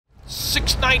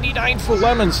$6.99 for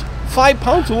lemons. 5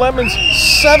 pounds of lemons,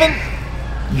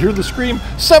 you hear the scream,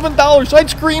 $7. I'd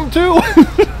scream too.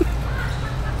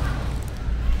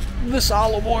 This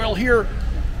olive oil here,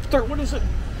 what is it?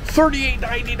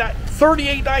 $38.99.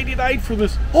 $38.99 for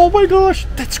this. Oh my gosh,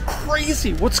 that's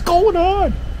crazy. What's going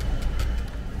on?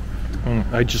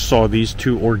 I just saw these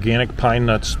 2 organic pine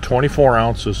nuts, 24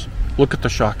 ounces. Look at the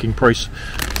shocking price,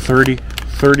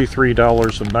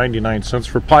 $33.99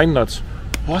 for pine nuts.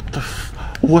 What the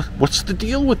what's the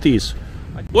deal with these?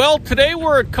 Well, today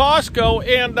we're at Costco,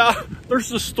 and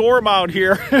there's a storm out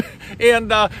here,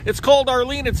 and it's called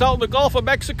Arlene. It's out in the Gulf of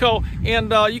Mexico,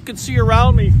 and you can see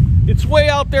around me. It's way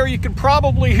out there. You can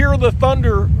probably hear the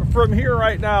thunder from here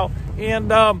right now,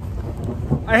 and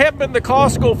I haven't been to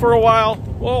Costco for a while.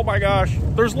 Oh my gosh,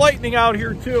 there's lightning out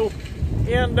here too.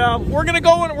 And we're gonna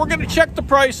go and we're gonna check the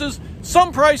prices.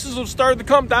 Some prices have started to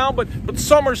come down, but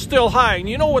some are still high. And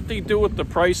you know what they do with the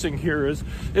pricing here is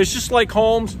it's just like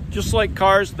homes, just like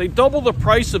cars. They double the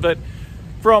price of it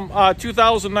from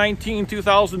 2019,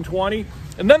 2020.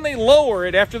 And then they lower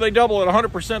it after they double it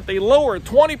 100%. They lower it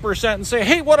 20% and say,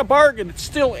 hey, what a bargain. It's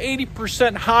still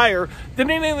 80% higher than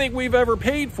anything we've ever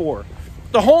paid for.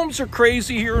 The homes are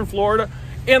crazy here in Florida,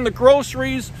 and the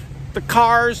groceries, the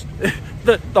cars,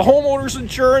 the homeowners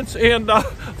insurance, and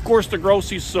of course the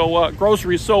groceries. So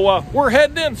we're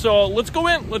heading in. So let's go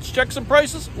in. Let's check some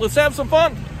prices. Let's have some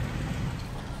fun.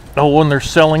 Oh, and they're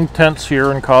selling tents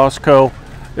here in Costco.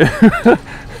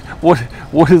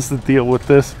 What is the deal with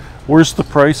this? Where's the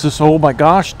prices? Oh my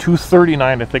gosh,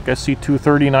 $239. I think I see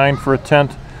 $239 for a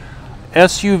tent.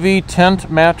 SUV tent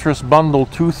mattress bundle,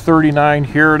 $239.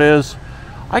 Here it is.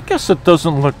 I guess it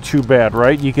doesn't look too bad,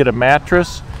 right? You get a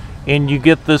mattress and you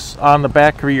get this on the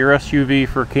back of your SUV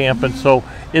for camping. So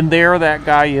in there, that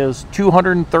guy is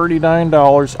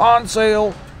 $239 on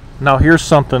sale. Now here's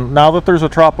something. Now that there's a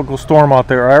tropical storm out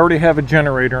there, I already have a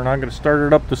generator and I'm going to start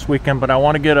it up this weekend, but I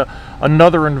want to get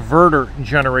another inverter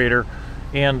generator.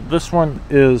 And this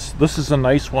is a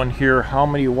nice one here. How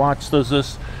many watts does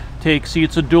this take? See,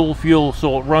 it's a dual fuel,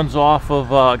 so it runs off of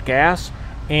gas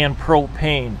and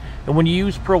propane. And when you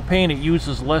use propane, it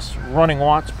uses less running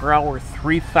watts per hour,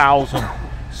 3,000.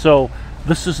 So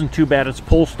this isn't too bad. It's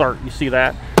pull start, you see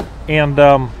that? And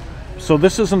so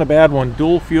this isn't a bad one.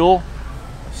 Dual fuel,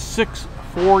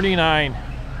 $649.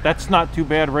 That's not too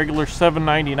bad. Regular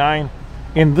 $799.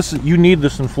 And this is, you need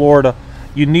this in Florida.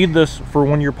 You need this for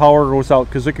when your power goes out,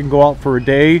 because it can go out for a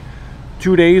day,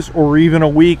 2 days, or even a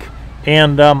week.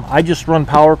 And I just run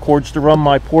power cords to run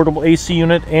my portable AC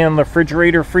unit and the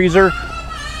refrigerator, freezer,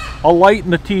 a light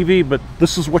and the TV, but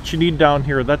this is what you need down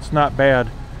here. That's not bad.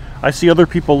 I see other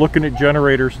people looking at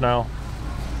generators now.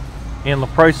 And the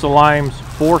price of limes,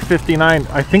 $4.59.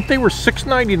 I think they were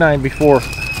 $6.99 before,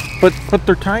 but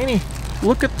they're tiny.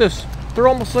 Look at this. They're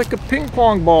almost like a ping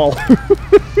pong ball.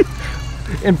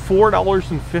 And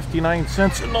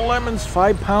 $4.59. And the lemons,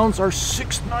 5 pounds, are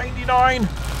 $6.99.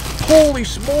 Holy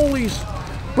smolies.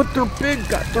 But they're big.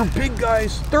 They're big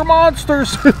guys. They're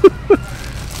monsters.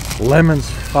 Lemons,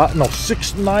 no,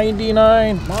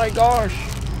 $6.99. My gosh.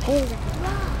 Holy.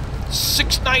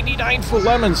 $6.99 for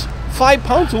lemons. 5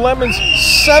 pounds of lemons,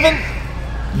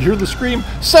 you hear the scream,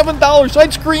 $7.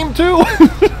 I'd scream too.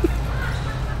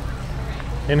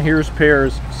 And here's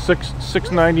pears,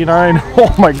 $6.99.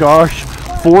 Oh my gosh.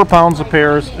 4 pounds of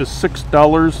pears is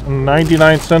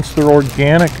 $6.99. They're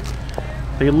organic.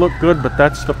 They look good, but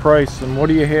that's the price. And what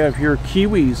do you have here?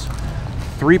 Kiwis.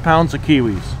 3 pounds of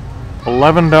kiwis,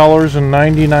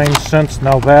 $11.99.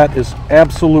 Now that is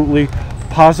absolutely,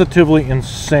 positively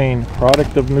insane.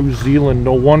 Product of New Zealand,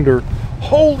 no wonder.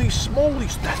 Holy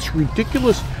smolies, that's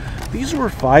ridiculous. These were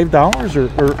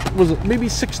 $5 or was it maybe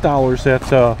 $6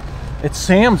 at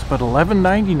Sam's, but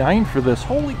 $11.99 for this.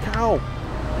 Holy cow.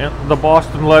 And the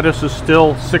Boston lettuce is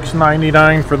still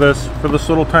 $6.99 for this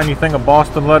little tiny thing of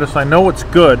Boston lettuce. I know it's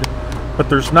good, but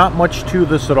there's not much to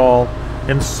this at all.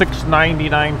 And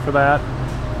 $6.99 for that.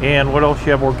 And what else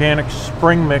you have? Organic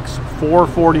spring mix,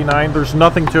 $4.49. There's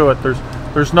nothing to it.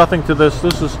 There's nothing to this.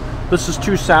 This is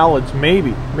 2 salads,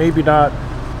 maybe not.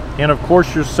 And of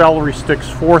course your celery sticks,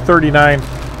 $4.39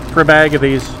 per bag of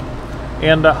these.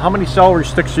 And how many celery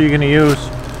sticks are you going to use?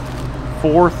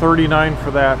 $4.39 for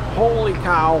that. Holy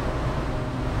cow.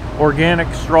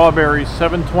 Organic strawberries,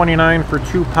 $7.29 for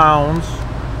 2 pounds.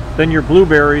 Then your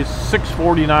blueberries,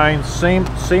 $6.49,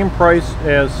 same price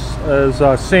as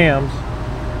Sam's.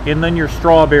 And then your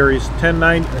strawberries,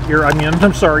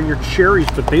 $10.99. Your cherries,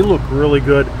 but they look really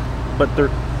good, but they're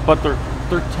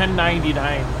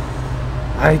 $10.99.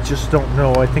 I just don't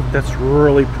know. I think that's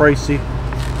really pricey.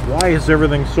 Why is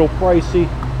everything so pricey?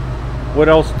 What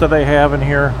else do they have in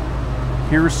here?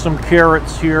 Here's some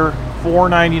carrots here,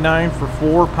 $4.99 for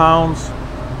 4 pounds.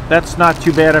 That's not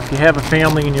too bad if you have a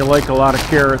family and you like a lot of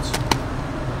carrots.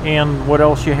 And what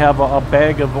else? You have a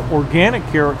bag of organic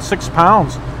carrots, 6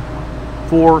 pounds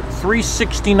for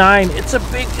 $3.69. It's a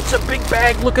big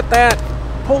bag. Look at that.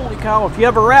 Holy cow. If you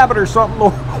have a rabbit or something,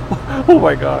 oh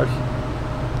my gosh.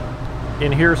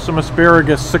 And here's some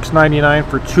asparagus, $6.99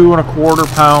 for 2 1/4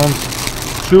 pounds.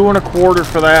 2 1/4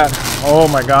 for that. Oh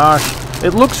my gosh.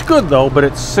 It looks good though, but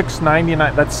it's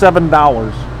 $6.99. That's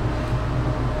 $7.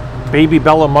 Baby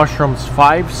Bella mushrooms,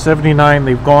 $5.79.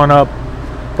 They've gone up,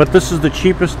 but this is the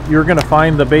cheapest you're going to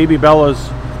find the Baby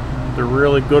Bellas. They're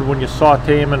really good when you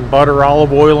saute them in butter,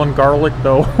 olive oil, and garlic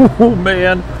though. Oh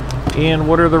man. And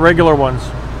what are the regular ones?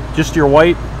 Just your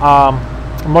white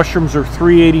mushrooms are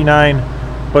 $3.89,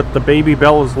 but the Baby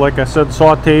Bellas, like I said,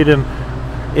 sauteed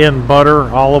in butter,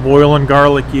 olive oil, and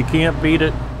garlic. You can't beat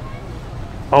it.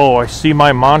 Oh, I see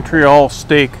my Montreal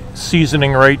steak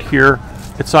seasoning right here.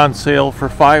 It's on sale for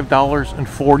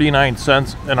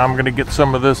 $5.49, and I'm going to get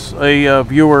some of this. A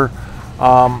viewer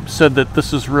said that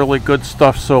this is really good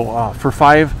stuff, so for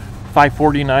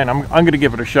 $5.49, I'm going to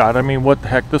give it a shot. I mean, what the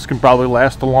heck, this can probably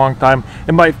last a long time.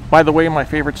 And by the way, my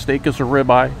favorite steak is a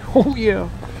ribeye. Oh yeah.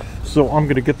 So I'm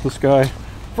going to get this guy.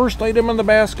 First item in the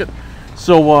basket.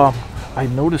 So I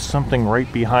noticed something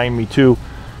right behind me too,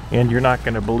 and you're not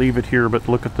going to believe it here, but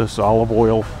look at this olive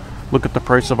oil. Look at the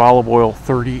price of olive oil,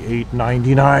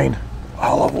 $38.99.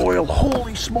 Olive oil,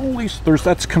 holy smolies.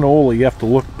 That's canola, you have to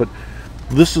look, but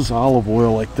this is olive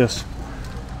oil like this.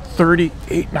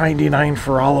 $38.99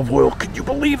 for olive oil. Can you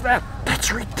believe that?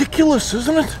 That's ridiculous,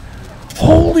 isn't it?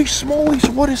 Holy smolies,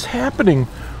 what is happening?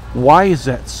 Why is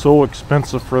that so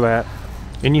expensive for that?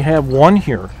 And you have one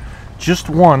here, just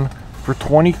one, for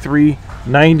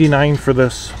 $23.99 for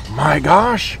this. My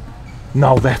gosh.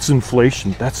 Now that's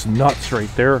inflation. That's nuts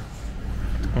right there.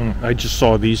 I just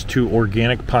saw these 2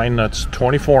 organic pine nuts,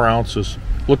 24 ounces.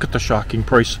 Look at the shocking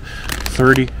price,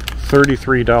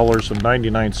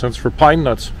 $33.99 for pine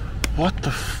nuts. What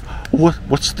the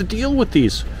what's the deal with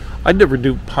these? I never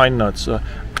do pine nuts. I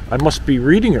must be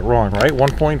reading it wrong, right?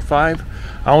 1.5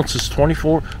 ounces,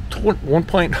 24,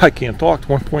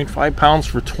 1.5 pounds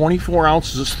for 24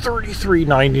 ounces is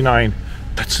 $33.99.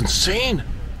 That's insane.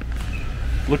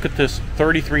 Look at this,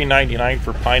 $33.99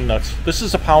 for pine nuts. This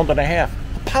is a pound and a half.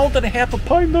 A pound and a half of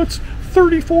pine nuts,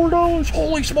 $34.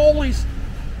 Holy smolies.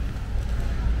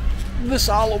 This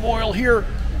olive oil here,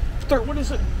 what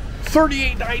is it?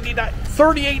 $38.99.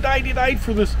 $38.99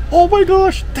 for this. Oh my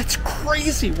gosh, that's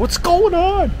crazy. What's going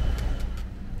on?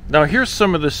 Now here's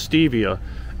some of this stevia.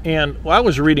 And I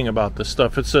was reading about this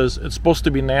stuff. It says it's supposed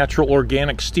to be natural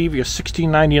organic stevia,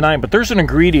 $16.99, but there's an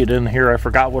ingredient in here. I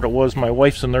forgot what it was. My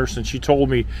wife's a nurse, and she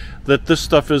told me that this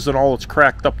stuff isn't all it's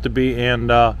cracked up to be, and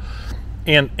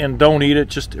don't eat it.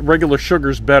 Just regular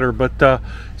sugar's better. But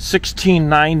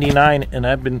 $16.99, and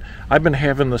I've been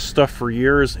having this stuff for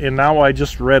years, and now I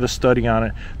just read a study on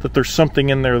it that there's something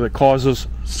in there that causes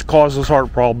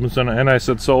heart problems, and I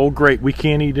said, so great, we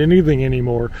can't eat anything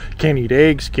anymore. Can't eat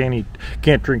eggs, can't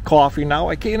drink coffee. Now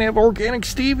I can't have organic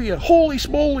stevia. Holy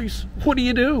smolies, what do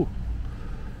you do?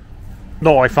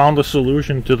 No, I found a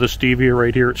solution to the stevia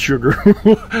right here. It's sugar.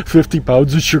 50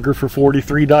 pounds of sugar for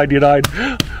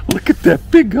 $43.99. Look at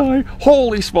that big guy.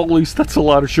 Holy smolies, that's a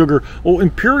lot of sugar. Oh,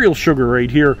 imperial sugar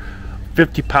right here.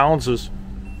 50 pounds is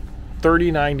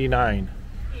 $30.99.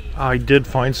 I did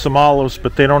find some olives,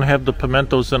 but they don't have the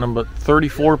pimentos in them. But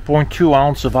 34.2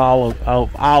 ounces of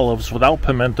olives without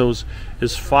pimentos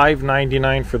is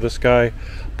 $5.99 for this guy.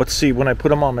 But see, when I put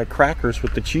them on my crackers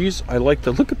with the cheese, I like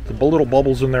to look at the little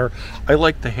bubbles in there. I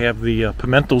like to have the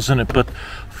pimentos in it. But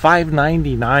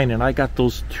 $5.99, and I got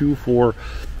those 2 for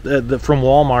from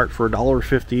Walmart for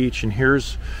 $1.50 each. And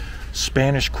here's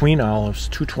Spanish Queen olives,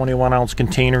 2 21-ounce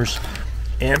containers.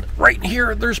 And right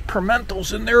here, there's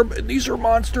pimentos in there. These are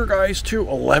monster guys too.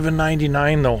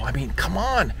 $11.99 though. I mean, come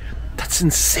on, that's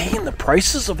insane. The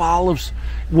prices of olives,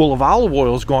 well, of olive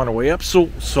oil has gone way up. So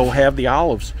have the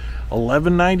olives.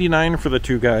 $11.99 for the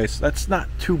 2 guys. That's not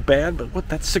too bad, but what?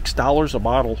 That's $6 a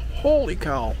bottle. Holy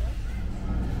cow!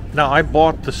 Now I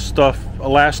bought this stuff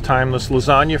last time, this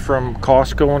lasagna from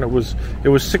Costco, and it was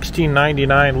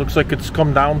 $16.99. Looks like it's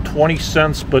come down 20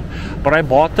 cents, but I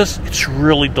bought this. It's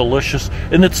really delicious,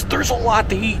 and there's a lot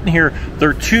to eat in here.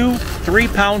 There are 2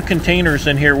 3-pound containers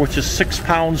in here, which is 6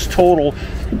 pounds total.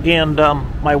 And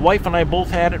my wife and I both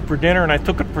had it for dinner, and I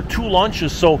took it for 2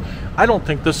 lunches. So I don't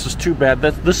think this is too bad.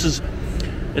 This is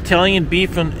Italian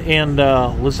beef and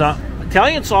lasagna,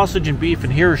 Italian sausage and beef,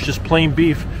 and here is just plain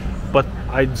beef. But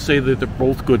I'd say that they're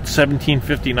both good.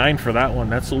 $17.59 for that one.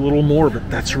 That's a little more,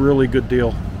 but that's a really good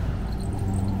deal.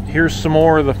 Here's some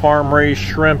more of the farm-raised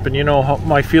shrimp, and you know how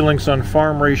my feelings on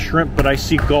farm-raised shrimp, but I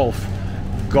see Gulf.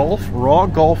 Gulf, raw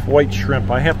Gulf white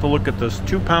shrimp. I have to look at this.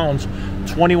 2 pounds,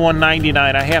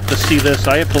 $21.99. I have to see this.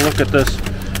 I have to look at this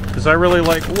because I really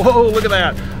like, whoa, look at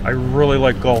that. I really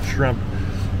like Gulf shrimp.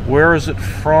 Where is it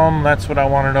from? That's what I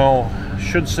want to know.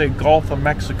 Should say Gulf of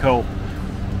Mexico,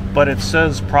 but it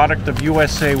says product of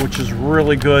USA, which is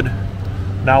really good.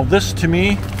 Now this, to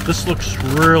me, this looks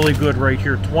really good right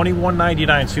here.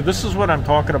 $21.99. See, this is what I'm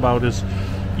talking about, is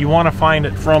you want to find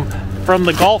it from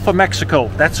the Gulf of Mexico.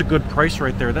 That's a good price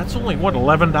right there. That's only, what,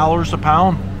 $11 a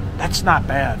pound? That's not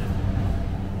bad.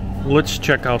 Let's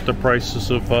check out the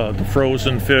prices of the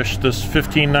frozen fish. This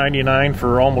 $15.99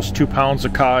 for almost 2 pounds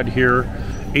of cod here.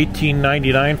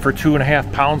 $18.99 for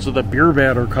 2.5 pounds of the beer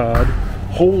batter cod.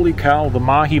 Holy cow, the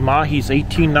mahi-mahi's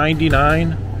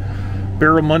 $18.99.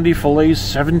 Barramundi fillets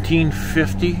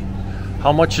 $17.50.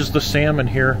 How much is the salmon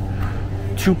here?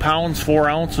 2 pounds 4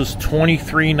 ounces,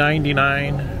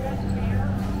 $23.99.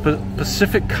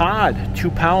 Pacific cod,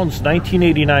 2 pounds,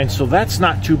 $19.89. So that's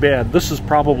not too bad. This is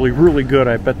probably really good.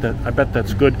 I bet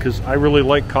that's good because I really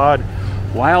like cod.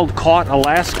 Wild caught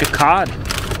Alaska cod.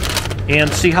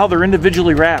 And see how they're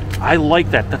individually wrapped. I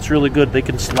like that. That's really good. They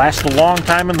can last a long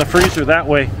time in the freezer that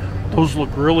way. Those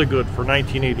look really good for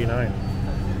 $19.89.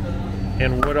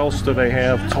 And what else do they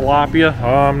have? Tilapia.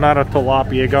 I'm not a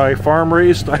tilapia guy. Farm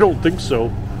raised? I don't think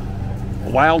so.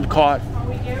 Wild caught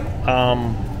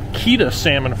Kita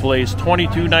salmon fillets,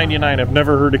 $22.99. I've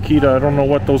never heard of Kita. I don't know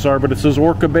what those are, but it says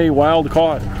Orca Bay wild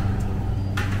caught.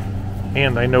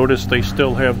 And I noticed they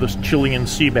still have this Chilean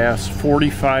sea bass,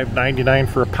 $45.99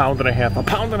 for 1.5 pounds.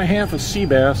 1.5 pounds of sea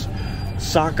bass.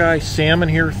 Sockeye salmon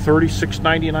here,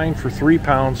 $36.99 for 3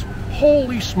 pounds.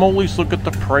 Holy smolies, look at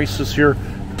the prices here.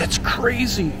 That's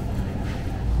crazy.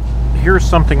 Here's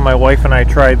something my wife and I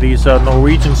tried, these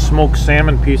Norwegian smoked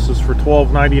salmon pieces for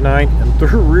 $12.99, and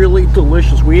they're really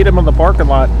delicious. We ate them in the parking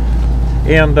lot.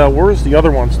 And where's the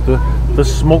other ones? The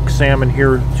smoked salmon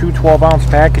here, 2 12-ounce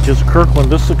packages.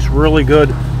 Kirkland, this looks really good.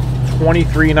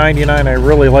 $23.99. I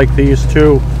really like these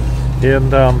too.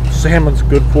 And salmon's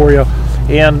good for you.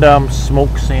 And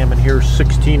smoked salmon here,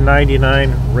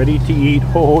 $16.99, ready to eat.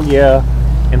 Oh yeah.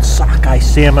 And sockeye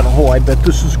salmon. Oh, I bet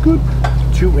this is good.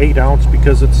 2 8-ounce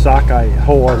because it's sockeye.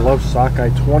 Oh, I love sockeye.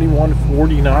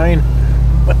 $21.49.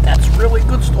 But that's really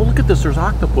good. Oh, look at this. There's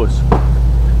octopus.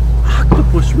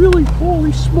 Octopus, really?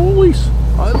 Holy smolies.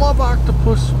 I love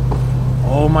octopus.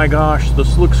 Oh my gosh,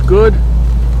 this looks good.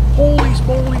 Holy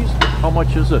smolies. How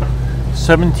much is it?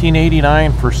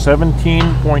 $17.89 for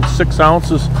 17.6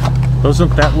 ounces.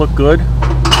 Doesn't that look good?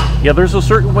 Yeah, there's a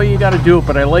certain way you got to do it,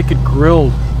 but I like it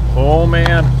grilled. Oh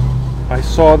man. I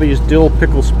saw these dill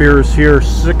pickle spears here,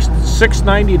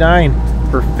 $6.99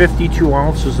 for 52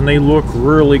 ounces, and they look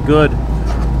really good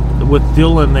with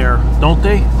dill in there, don't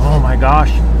they? Oh my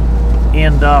gosh.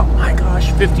 And my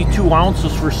gosh, 52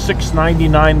 ounces for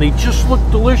 $6.99. They just look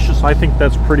delicious. I think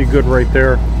that's pretty good right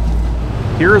there.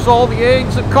 Here's all the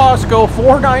eggs at Costco,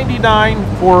 $4.99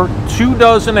 for 2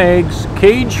 dozen eggs,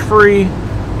 cage free.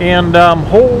 And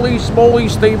holy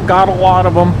smolies, they've got a lot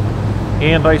of them.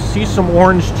 And I see some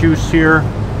orange juice here.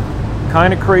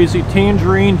 Kind of crazy.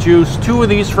 Tangerine juice. 2 of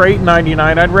these for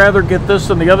 $8.99. I'd rather get this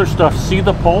than the other stuff. See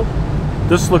the pulp?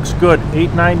 This looks good.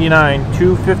 $8.99.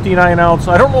 2 59-ounce.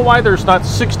 I don't know why there's not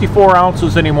 64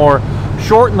 ounces anymore.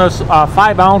 Shorten this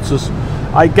 5 ounces.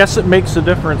 I guess it makes a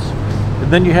difference.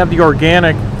 And then you have the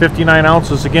organic 59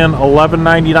 ounces. Again,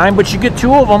 $11.99. But you get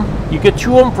 2 of them. You get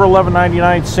 2 of them for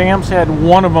 $11.99. Sam's had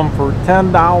 1 of them for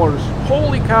 $10.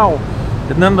 Holy cow.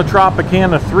 And then the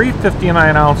Tropicana, 3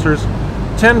 59-ounces,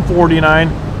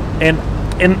 $10.49.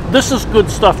 And this is good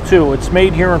stuff too. It's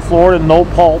made here in Florida, no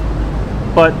pulp.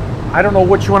 But I don't know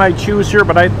which one I choose here,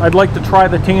 but I'd like to try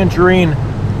the tangerine.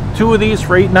 2 of these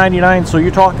for $8.99, so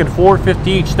you're talking $4.50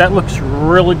 each. That looks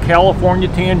really California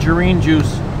tangerine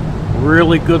juice.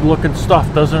 Really good looking stuff.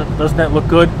 Doesn't that look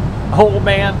good? Oh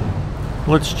man.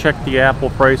 Let's check the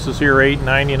apple prices here.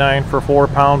 $8.99 for 4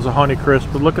 pounds of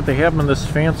Honeycrisp. But look at, they have them in this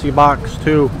fancy box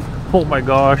too. Oh my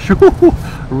gosh.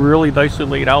 Really nicely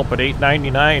laid out, but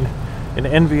 $8.99. And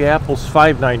Envy apples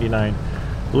 $5.99.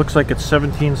 It looks like it's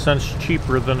 17 cents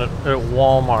cheaper than at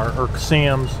Walmart or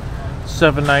Sam's.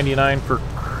 $7.99 for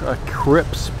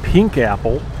Crips pink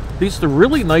apple. These are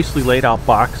really nicely laid out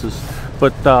boxes,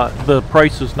 but the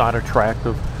price is not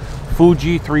attractive.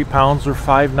 Fuji 3 pounds or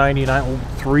 $5.99. Oh,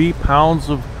 3 pounds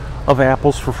of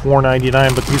apples for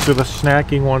 $4.99, but these are the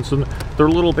snacking ones, and they're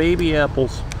little baby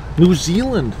apples. New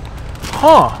Zealand.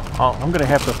 Huh. I'm gonna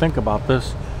have to think about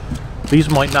this. These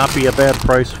might not be a bad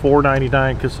price,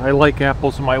 $4.99, because I like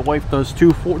apples and my wife does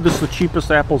too. This is the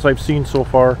cheapest apples I've seen so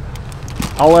far.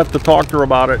 I'll have to talk to her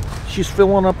about it. She's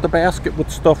filling up the basket with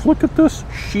stuff. Look at this.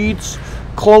 Sheets,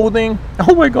 clothing.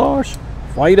 Oh my gosh.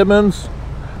 Vitamins.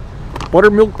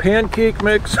 Buttermilk pancake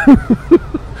mix.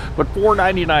 But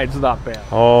 $4.99 is not bad.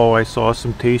 Oh, I saw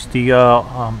some tasty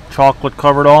chocolate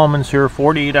covered almonds here.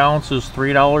 48 ounces,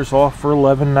 $3 off for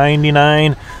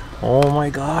 $11.99. Oh my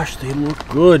gosh, they look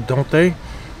good, don't they?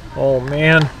 Oh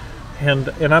man, and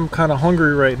I'm kind of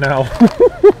hungry right now.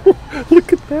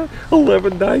 Look at that,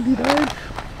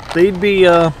 $11.99. They'd be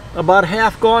about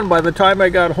half gone by the time I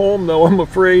got home, though. I'm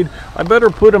afraid I better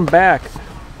put them back.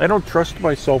 I don't trust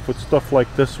myself with stuff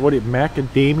like this. What are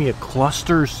macadamia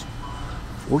clusters?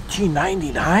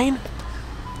 $14.99?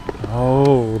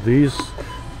 Oh, these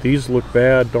look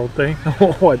bad, don't they?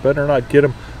 Oh, I better not get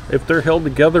them. If they're held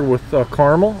together with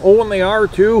caramel. Oh, and they are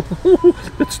too.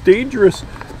 It's dangerous.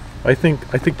 I think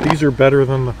these are better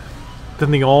than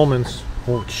the almonds.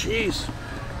 Oh, jeez.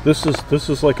 This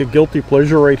is like a guilty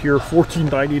pleasure right here.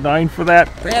 $14.99 for that.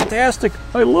 Fantastic.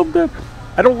 I love that.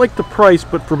 I don't like the price,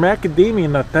 but for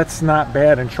macadamia nut, that's not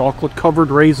bad. And chocolate covered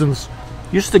raisins.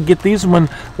 Used to get these when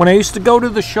I used to go to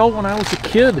the show when I was a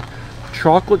kid.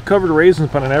 Chocolate covered raisins,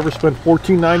 but I never spent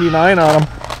 $14.99 on them.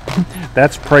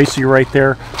 That's pricey right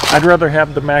there. I'd rather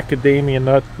have the macadamia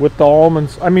nut with the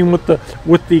almonds. I mean with the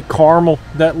caramel.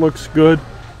 That looks good.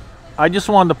 I just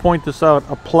wanted to point this out.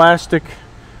 A plastic,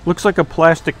 looks like a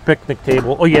plastic picnic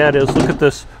table. Oh yeah, it is. Look at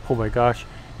this. Oh my gosh.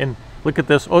 And look at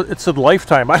this. Oh, it said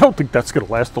lifetime. I don't think that's gonna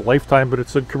last a lifetime, but it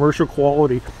said commercial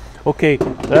quality. Okay,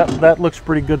 that looks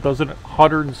pretty good, doesn't it?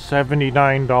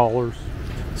 $179.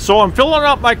 So I'm filling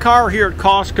up my car here at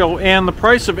Costco, and the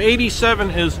price of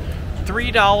 87 is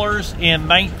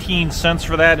 $3.19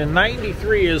 for that, and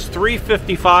 93 is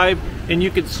 $3.55, and you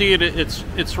can see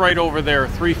it's right over there,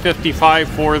 $3.55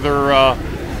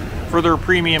 for their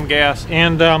premium gas.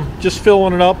 And just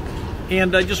filling it up,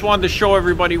 and I just wanted to show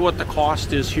everybody what the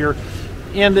cost is here.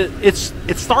 And it's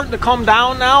starting to come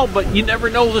down now, but you never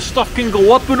know, this stuff can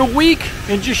go up in a week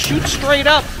and just shoot straight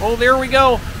up. Oh, there we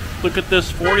go. Look at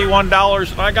this,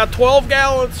 $41, and I got 12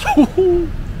 gallons.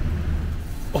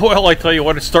 Well, I tell you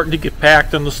what, it's starting to get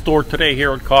packed in the store today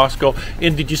here at Costco.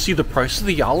 And did you see the price of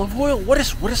the olive oil? What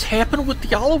has happened with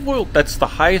the olive oil? That's the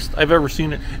highest I've ever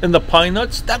seen it. And the pine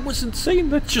nuts, that was insane.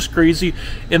 That's just crazy.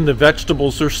 And the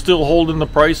vegetables, they're still holding the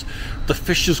price. The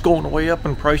fish is going way up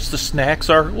in price. The snacks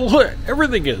are. Well,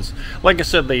 everything is. Like I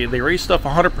said, they raise stuff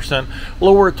 100%,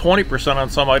 lower 20% on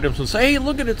some items, and say, hey,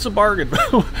 look at it, it's a bargain.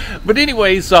 But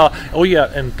anyways, oh yeah,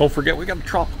 and don't forget, we got a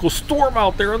tropical storm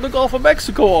out there in the Gulf of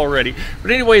Mexico already.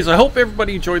 But anyways, I hope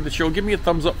everybody enjoyed the show. Give me a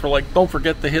thumbs up for like. Don't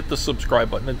forget to hit the subscribe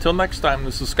button. Until next time,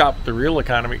 this is Scott with The Real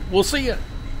Economy. We'll see you.